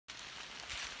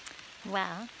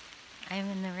Well, I'm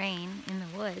in the rain in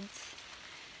the woods,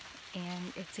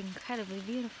 and it's incredibly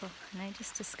beautiful. And I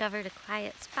just discovered a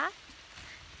quiet spot.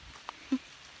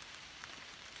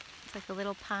 It's like a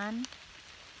little pond.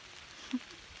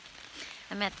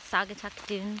 I'm at the Saugatuck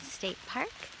Dunes State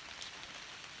Park,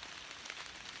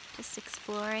 just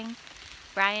exploring.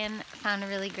 Brian found a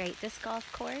really great disc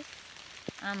golf course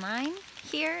online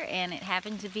here, and it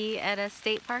happened to be at a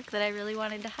state park that I really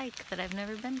wanted to hike that I've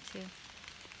never been to.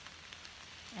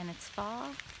 And it's fall,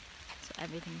 so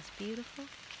everything's beautiful.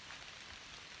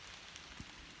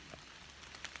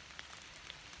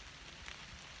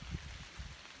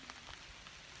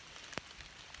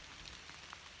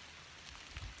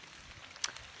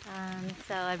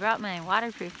 So I brought my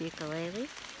waterproof ukulele.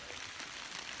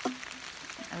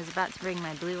 I was about to bring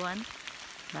my blue one,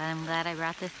 but I'm glad I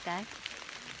brought this guy.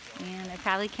 And I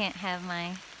probably can't have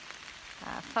my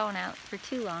phone out for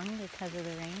too long because of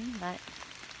the rain, but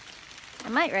I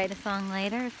might write a song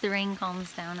later if the rain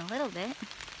calms down a little bit.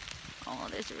 Oh,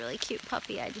 there's a really cute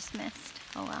puppy I just missed.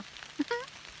 Oh well.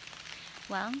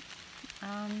 Well,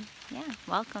 yeah,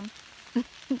 welcome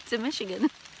to Michigan.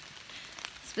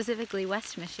 Specifically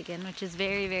West Michigan, which is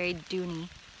very, very duney,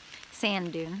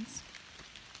 sand dunes.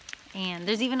 And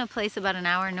there's even a place about an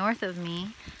hour north of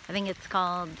me, I think it's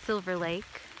called Silver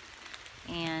Lake,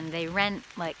 and they rent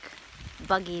like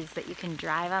buggies that you can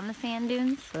drive on the sand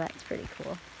dunes, so that's pretty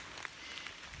cool.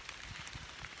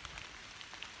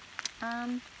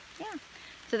 Yeah.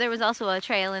 So there was also a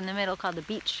trail in the middle called the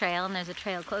Beach Trail, and there's a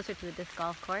trail closer to the disc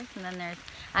golf course, and then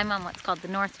I'm on what's called the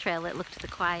North Trail. It looked the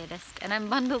quietest, and I'm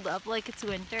bundled up like it's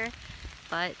winter,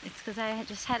 but it's because I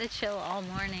just had to chill all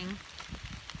morning.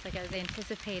 It's like I was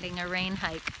anticipating a rain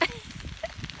hike.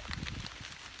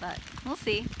 But we'll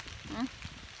see. I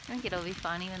think it'll be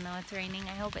fun even though it's raining.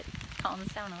 I hope it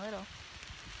calms down a little.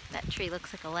 That tree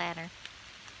looks like a ladder.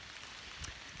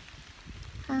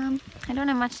 I don't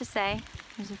have much to say.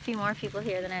 There's a few more people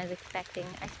here than I was expecting.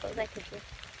 I suppose I could just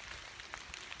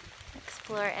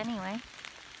explore anyway.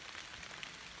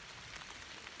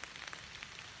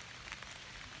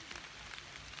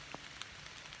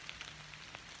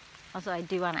 Also, I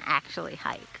do want to actually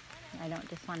hike. I don't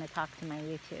just want to talk to my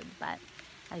YouTube, but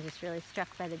I was just really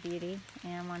struck by the beauty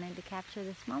and wanted to capture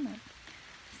this moment.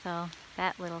 So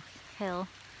that little hill,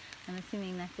 I'm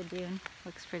assuming that's a dune,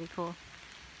 looks pretty cool.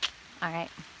 All right,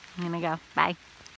 I'm gonna go. Bye.